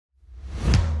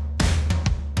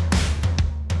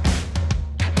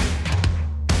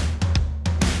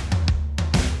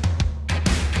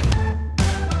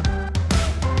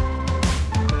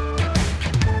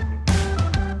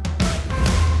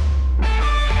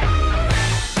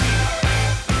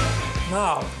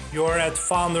You're at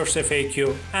Founders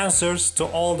FAQ, answers to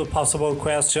all the possible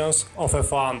questions of a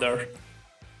founder.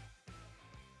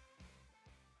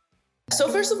 So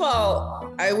first of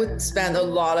all, I would spend a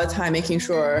lot of time making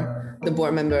sure the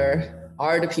board member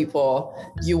are the people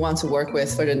you want to work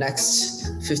with for the next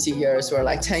 50 years or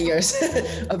like 10 years,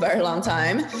 a very long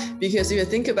time. Because if you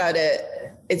think about it,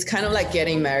 it's kind of like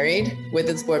getting married with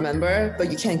this board member,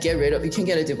 but you can't get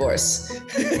a divorce.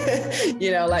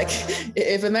 Like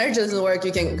if a marriage doesn't work,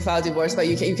 you can file divorce, but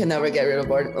you can never get rid of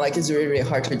board. Like it's really, really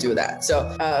hard to do that.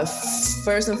 So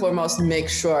first and foremost, make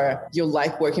sure you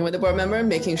like working with the board member,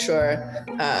 making sure,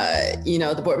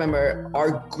 the board member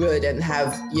are good and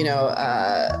have,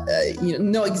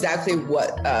 know exactly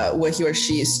what he or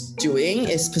she is doing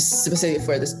is specifically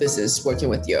for this business working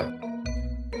with you.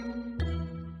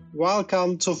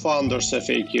 Welcome to Founders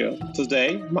FAQ.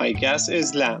 Today, my guest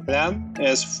is Lan. Lan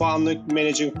is founding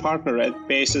managing partner at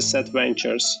Basis Set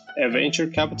Ventures, a venture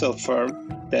capital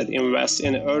firm that invests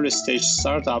in early-stage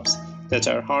startups that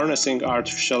are harnessing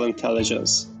artificial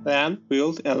intelligence. Lan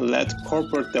built and led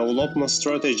corporate development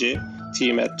strategy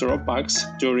team at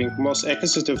Dropbox during most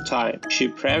acquisitive time. She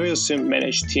previously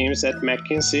managed teams at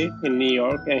McKinsey in New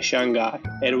York and Shanghai,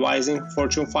 advising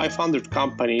Fortune 500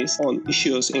 companies on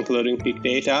issues including big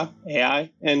data, AI,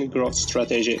 and growth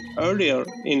strategy. Earlier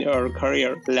in her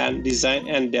career, Lan designed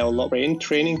and developed brain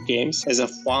training games as a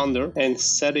founder and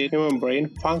studied human brain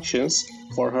functions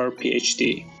for her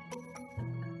PhD.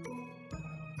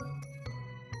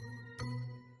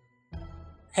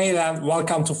 Hey Lan,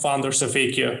 welcome to Founders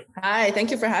FAQ. Hi,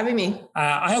 thank you for having me.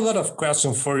 I have a lot of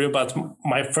questions for you, but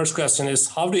my first question is,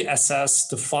 how do you assess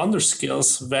the founder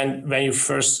skills when you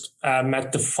first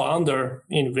met the founder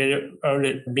in very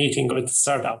early meeting with the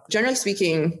startup? Generally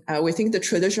speaking, we think the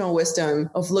traditional wisdom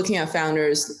of looking at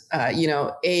founders,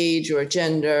 age or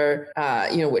gender,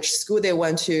 which school they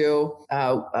went to,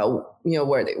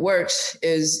 where they worked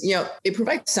is, it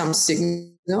provides some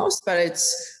signals, but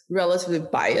it's relatively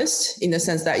biased in the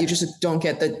sense that you just don't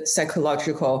get the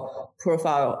psychological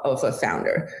profile of a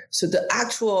founder. So the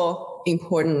actual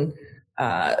important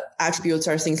attributes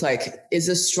are things like, is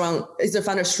the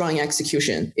founder strong in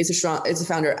execution? Is the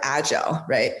founder agile,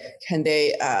 right? Can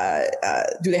they,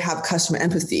 do they have customer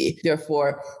empathy?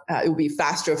 Therefore, it will be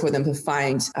faster for them to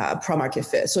find product market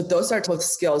fit. So those are both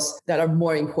skills that are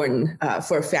more important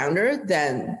for a founder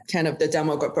than kind of the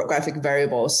demographic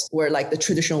variables where like the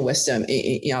traditional wisdom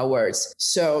in our words.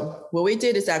 So what we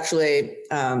did is actually,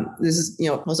 this is,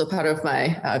 also part of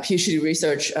my PhD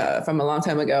research from a long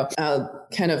time ago,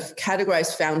 kind of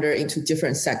categorize founder into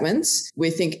different segments.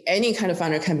 We think any kind of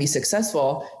founder can be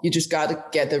successful. You just got to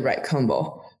get the right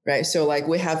combo, right? So like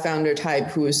we have founder type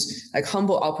who's like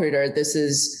humble operator. This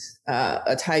is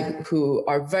a type who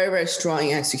are very, very strong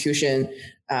in execution,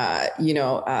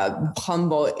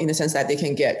 humble in the sense that they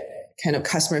can get kind of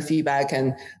customer feedback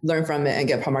and learn from it and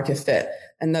get product market fit.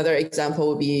 Another example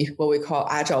would be what we call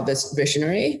agile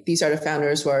visionary. These are the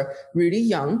founders who are really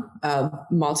young,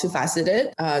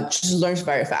 multifaceted, just learns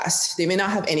very fast. They may not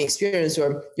have any experience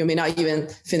or you may not even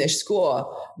finish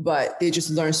school, but they just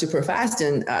learn super fast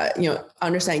and,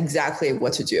 understand exactly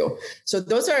what to do. So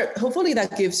those are, hopefully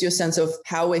that gives you a sense of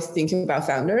how we think about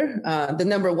founder. The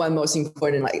number one most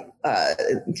important,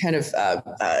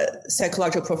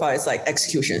 psychological profile is like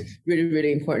execution, really,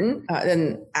 really important.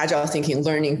 Then agile thinking,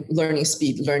 learning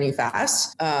speed, learning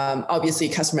fast. Obviously,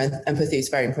 customer empathy is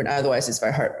very important. Otherwise, it's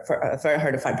very hard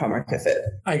to find product market fit.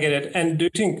 I get it. And do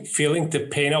you think feeling the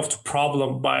pain of the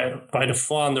problem by the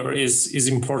founder is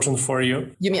important for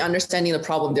you? You mean understanding the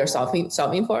problem they're solving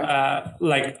for?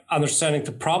 Like understanding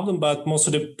the problem, but most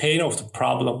of the pain of the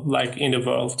problem, like in the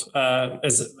world.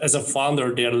 As a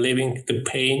founder, they're living the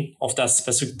pain of that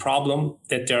specific problem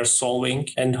that they're solving.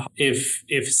 And if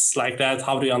it's like that,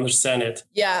 how do you understand it?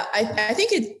 Yeah, I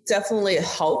think it definitely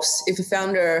helps if a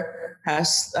founder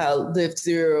has lived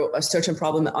through a certain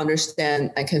problem and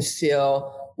understand and can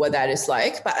feel what that is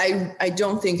like. But I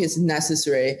don't think it's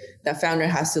necessary that founder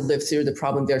has to live through the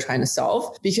problem they're trying to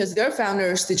solve, because their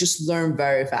founders, they just learn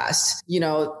very fast.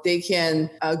 They can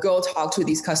go talk to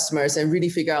these customers and really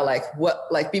figure out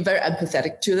be very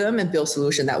empathetic to them and build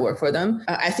solution that work for them.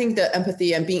 I think the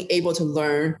empathy and being able to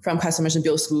learn from customers and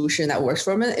build solution that works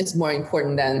for them is more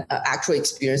important than actual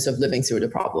experience of living through the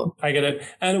problem. I get it.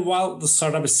 And while the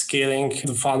startup is scaling,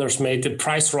 the founders made the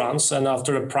price runs, and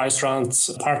after the price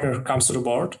runs, partner comes to the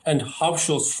board. And how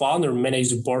should founder manage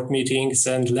the board meetings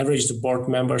and leverage the board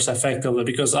members effectively?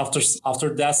 Because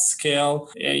after that scale,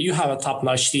 you have a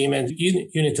top-notch team and you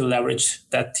need to leverage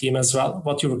that team as well.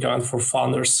 What you recommend for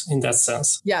founders in that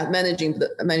sense? Yeah, managing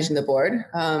the board.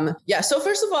 So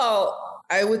first of all,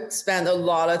 I would spend a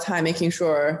lot of time making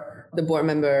sure the board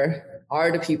member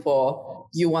are the people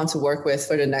you want to work with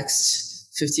for the next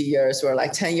 50 years or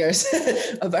like 10 years,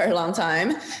 a very long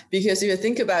time. Because if you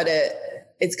think about it,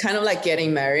 it's kind of like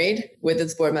getting married with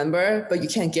this board member, but you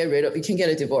can't get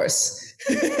a divorce.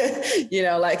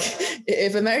 Like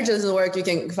if a marriage doesn't work, you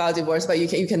can file divorce, but you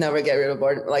can never get rid of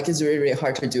board. Like it's really, really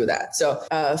hard to do that. So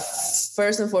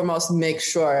first and foremost, make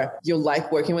sure you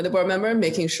like working with the board member,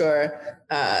 making sure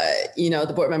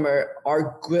the board member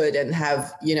are good and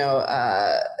have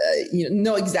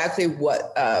know exactly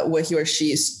what he or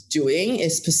she is doing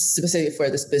is specific for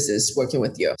this business working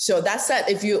with you. So that said,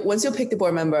 once you pick the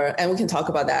board member, and we can talk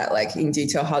about that like in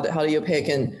detail, how do you pick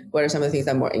and what are some of the things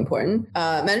that are more important.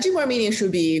 Managing board meetings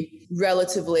should be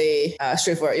relatively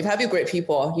straightforward. If you have great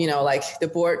people, like the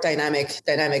board dynamics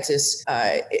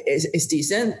is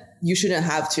decent. You shouldn't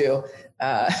have to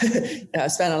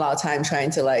spend a lot of time trying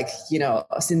to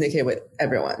syndicate with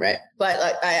everyone, right? But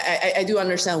I do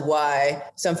understand why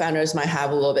some founders might have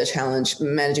a little bit of challenge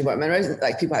managing board members.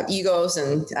 Like people have egos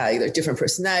and either different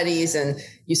personalities, and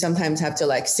you sometimes have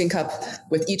to sync up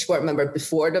with each board member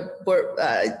before the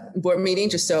board meeting,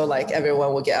 just so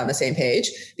everyone will get on the same page.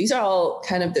 These are all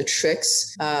kind of the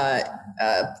tricks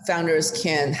founders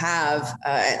can have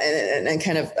and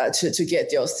kind of to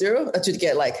get deals through, to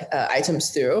get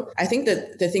items through. I think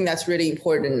that the thing that's really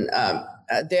important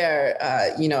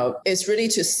is really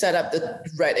to set up the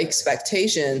right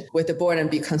expectation with the board and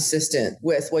be consistent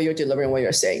with what you're delivering, what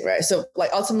you're saying, right? So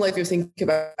ultimately, if you think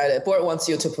about it, board wants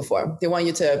you to perform. They want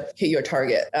you to hit your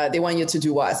target. They want you to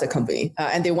do well as a company,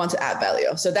 and they want to add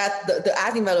value. So that the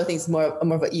adding value thing is more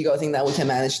of an ego thing that we can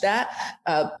manage that.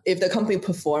 If the company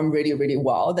perform really, really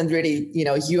well, then really,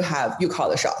 you call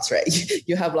the shots, right?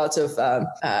 You have lots of,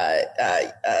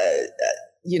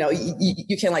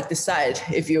 you can decide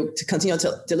if you to continue to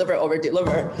over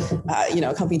deliver,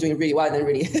 company doing really well, and then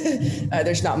really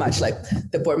there's not much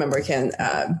the board member can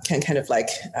kind of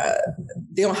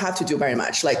they don't have to do very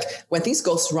much. When things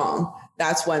goes wrong,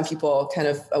 that's when people kind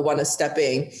of want to step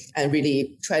in and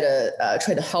really try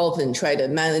to help and try to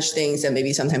manage things, and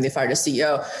maybe sometimes they fire the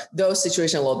CEO. Those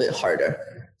situations are a little bit harder.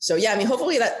 So yeah,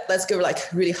 hopefully let's give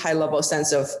really high level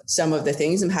sense of some of the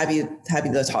things. I'm happy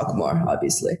to talk more,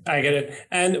 obviously. I get it.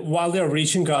 And while they're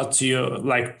reaching out to you,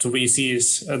 to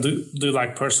VCs, do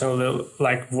personally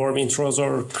warm intros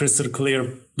or crystal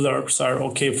clear blurbs are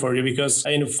okay for you? Because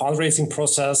in the fundraising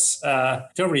process,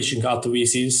 they're reaching out to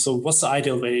VCs. So what's the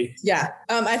ideal way? Yeah,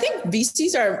 I think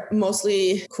VCs are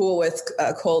mostly cool with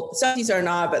cold. Some VCs are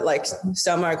not, but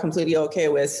some are completely okay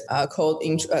with cold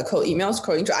emails,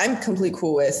 cold intro. I'm completely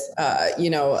cool with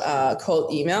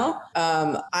cold email.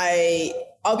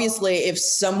 Obviously, if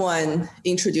someone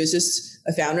introduces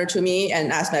a founder to me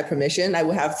and asks my permission, I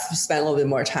would have spent a little bit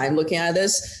more time looking at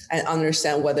this and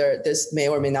understand whether this may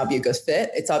or may not be a good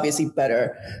fit. It's obviously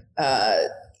better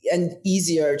and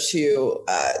easier to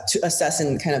assess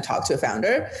and kind of talk to a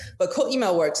founder. But cold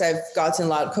email works. I've gotten a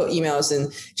lot of cold emails,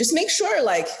 and just make sure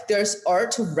there's art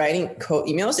to writing cold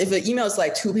emails. If the email is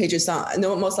 2 pages long,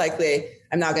 no, most likely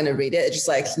I'm not going to read it. It's just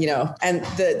and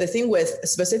the thing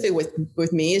specific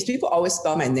with me is people always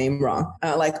spell my name wrong,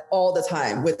 all the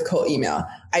time with cold email.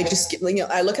 I just,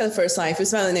 I look at the first line. If you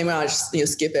spell the name wrong, I just,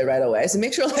 skip it right away. So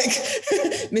make sure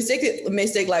mistake,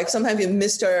 sometimes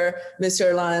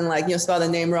Mr. Lan, spell the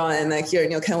name wrong and here,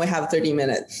 can we have 30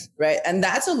 minutes, right? And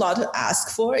that's a lot to ask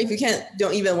for. If you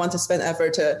don't even want to spend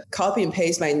effort to copy and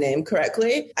paste my name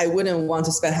correctly, I wouldn't want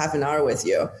to spend half an hour with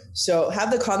you. So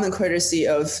have the common courtesy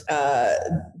of,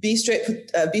 be straight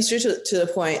to the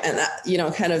point,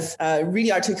 and kind of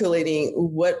really articulating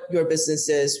what your business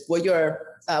is, what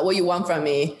you want from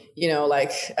me,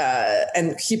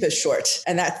 and keep it short.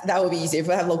 And that would be easy. If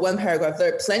I have one paragraph,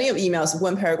 there are plenty of emails,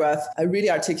 one paragraph, I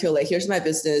really articulate, here's my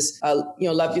business, love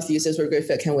your thesis, we're a great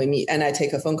fit, can we meet? And I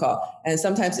take a phone call. And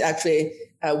sometimes it actually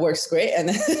works great. And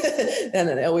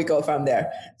then we go from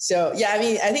there. So yeah,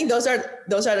 I think those are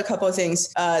the couple of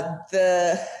things.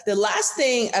 The last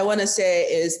thing I want to say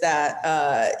is that,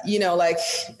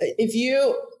 if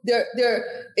you,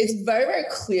 it's very, very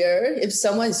clear if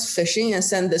someone is phishing and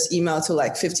send this email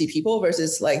to 50 people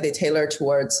versus they tailor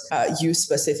towards you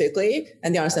specifically,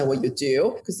 and they understand what you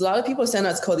do. Because a lot of people send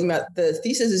us coding email, the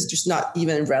thesis is just not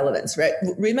even relevant, right?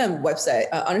 Read my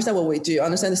website, understand what we do,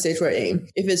 understand the stage we're in.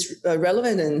 If it's relevant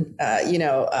excellent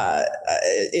and,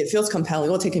 it feels compelling,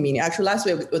 we'll take a meeting. Actually, last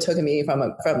week we took a meeting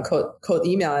from Code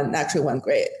Email and actually went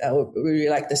great. We really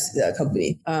like this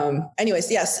company.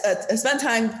 Anyways, yes, spend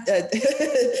time,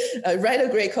 write a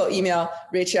great Code Email,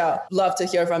 reach out. Love to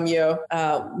hear from you.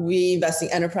 We invest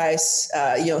in enterprise,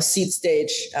 seed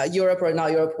stage, Europe or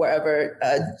not Europe, wherever,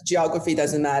 geography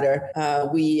doesn't matter.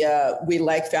 We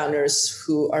like founders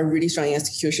who are really strong in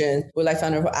execution. We like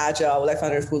founders who are agile. We like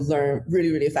founders who learn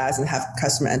really, really fast and have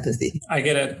customer empathy. I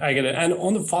get it. And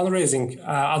on the fundraising,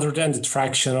 other than the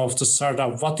traction of the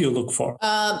startup, what do you look for?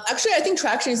 Actually, I think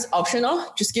traction is optional.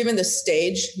 Just given the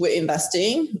stage we're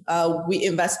investing, we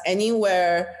invest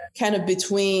anywhere kind of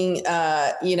between,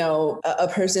 a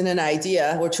person and an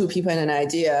idea or two people and an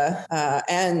idea,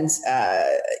 and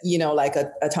like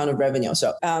a ton of revenue.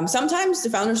 So sometimes the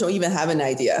founders don't even have an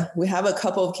idea. We have a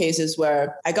couple of cases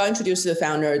where I got introduced to the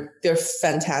founder. They're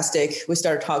fantastic. We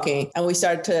started talking and we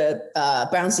started to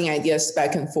bouncing ideas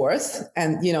back and forth.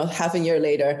 And, half a year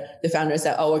later, the founder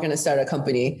said, we're going to start a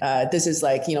company. This is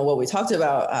like, what we talked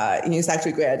about. It's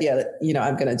actually a great idea.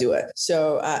 I'm going to do it.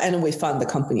 So, and we fund the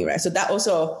company, right? So that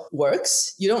also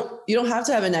works. You don't have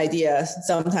to have an idea.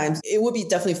 Sometimes it would be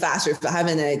definitely faster if I have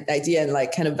an idea and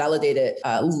like kind of validate it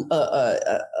a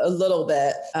little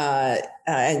bit.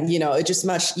 And it's just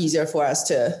much easier for us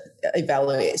to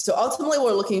evaluate. So ultimately what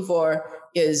we're looking for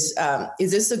is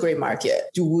this a great market?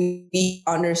 Do we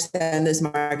understand this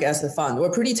market as a fund?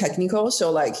 We're pretty technical.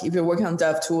 So like if you're working on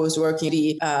dev tools,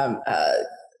 working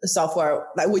the software,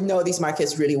 like we know these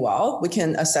markets really well. We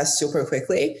can assess super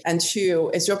quickly. And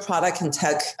two, is your product and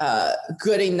tech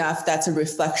good enough that's a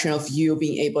reflection of you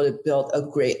being able to build a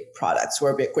great product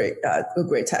or a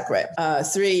great tech, right?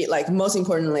 Three, like most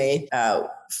importantly,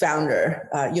 founder,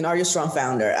 are you a strong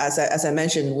founder? As I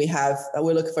mentioned, we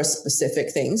look for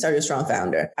specific things. Are you a strong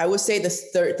founder? I would say the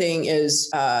third thing is,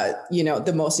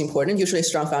 the most important. Usually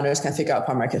strong founders can figure out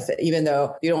product market fit, even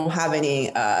though they don't have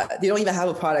any, they don't even have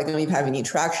a product, they don't even have any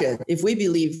traction. If we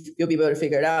believe you'll be able to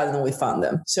figure it out, then we fund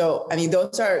them. So,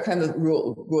 those are kind of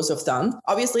rules of thumb.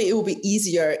 Obviously, it will be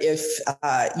easier if,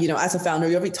 as a founder,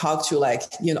 you already talk to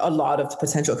a lot of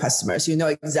potential customers. You know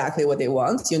exactly what they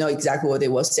want. You know exactly what they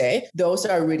will say. Those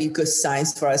are really good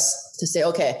signs for us to say,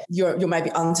 okay, you might be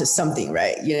onto something,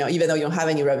 right? Even though you don't have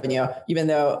any revenue, even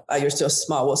though you're still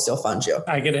small, we'll still fund you.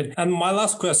 I get it. And my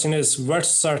last question is, where to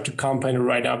start the company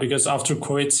right now? Because after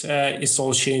COVID, it's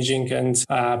all changing and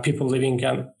people living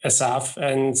in SF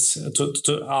and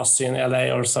to Austin,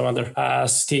 LA, or some other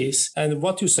cities. And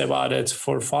what do you say about it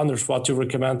for founders? What do you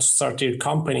recommend to start their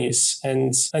companies?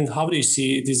 And how do you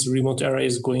see this remote era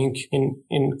is going in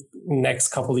next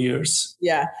couple of years?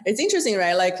 Yeah, it's interesting,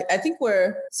 right? Like, I think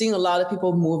we're seeing a lot of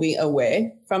people moving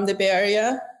away from the Bay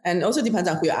Area. And also depends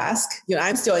on who you ask.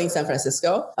 I'm still in San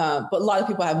Francisco, but a lot of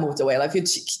people have moved away. Like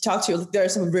if you talk to, there are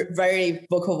some very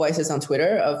vocal voices on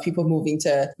Twitter of people moving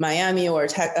to Miami or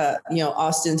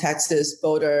Austin, Texas,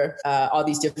 Boulder, all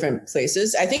these different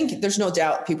places. I think there's no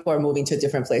doubt people are moving to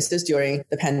different places during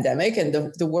the pandemic, and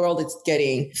the world is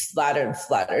getting flatter and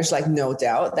flatter. There's like no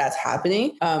doubt that's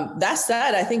happening. That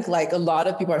said, I think like a lot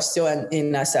of people are still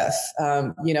in SF.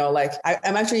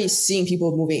 I'm actually seeing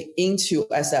people moving into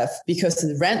SF because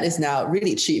the rent is now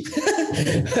really cheap, like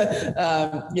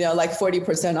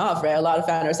 40% off, right? A lot of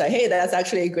founders say, hey, that's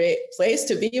actually a great place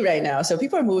to be right now. So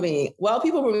people are moving. Well,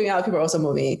 people are moving out, people are also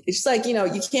moving. It's just like,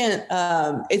 you can't,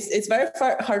 it's very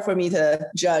hard for me to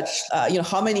judge,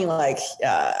 how many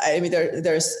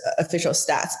there's official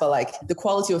stats, but like the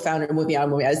quality of founder moving out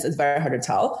is very hard to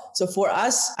tell. So for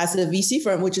us as a VC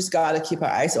firm, we just got to keep our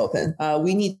eyes open.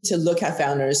 We need to look at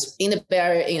founders in the Bay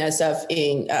Area, in SF,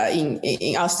 in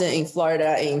Austin, in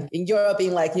Florida, in Europe,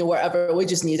 in wherever. We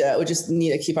just need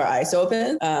to keep our eyes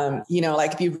open.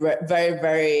 Be very,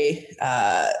 very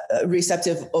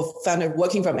receptive of founder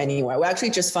working from anywhere. We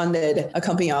actually just funded a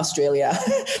company in Australia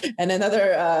and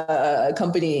another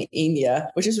company in India,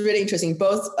 which is really interesting.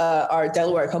 Both are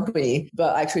Delaware company,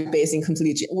 but actually based in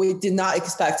completely. We did not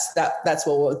expect that's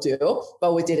what we'll do,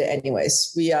 but we did it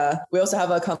anyways. We also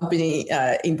have a company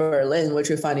in Berlin,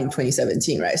 which we funded in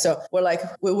 2017, right? So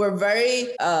we're very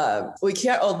we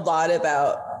care a lot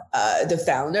about the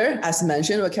founder. As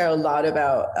mentioned, we care a lot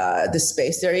about the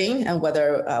space they're in and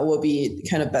whether we'll be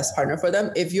kind of best partner for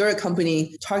them. If you're a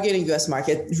company targeting US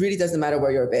market, it really doesn't matter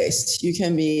where you're based. You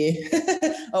can be,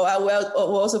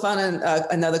 we'll also found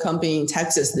another company in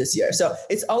Texas this year. So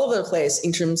it's all over the place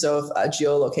in terms of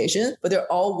geolocation, but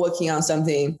they're all working on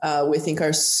something we think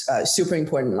are super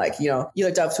important, like,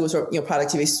 either dev tools or,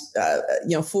 productivity,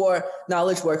 for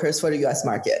knowledge workers for the US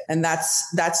market. And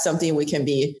that's something we can can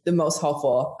be the most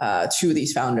helpful to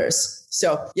these founders.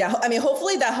 So yeah, I mean,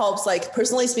 hopefully that helps. Like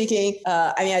personally speaking,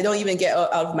 I mean, I don't even get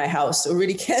out of my house. So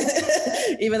really can't,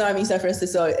 even though I'm in San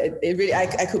Francisco, it really,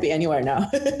 I could be anywhere now.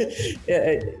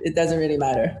 It doesn't really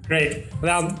matter. Great.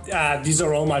 Well, these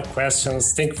are all my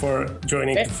questions. Thank you for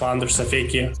joining the Founders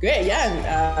FAQ. Great.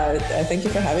 Yeah. Thank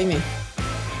you for having me.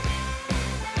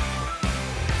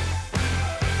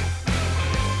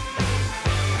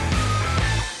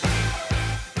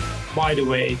 By the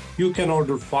way, you can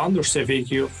order Founders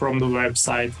FAQ from the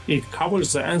website. It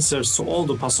covers the answers to all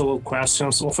the possible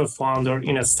questions of a founder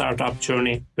in a startup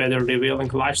journey, whether revealing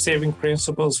life-saving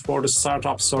principles for the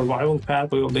startup survival path,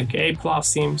 building A+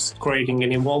 teams, creating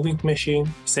an evolving machine,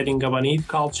 setting up a neat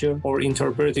culture, or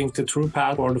interpreting the true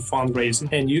path for the fundraising.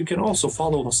 And you can also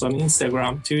follow us on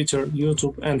Instagram, Twitter,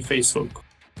 YouTube, and Facebook.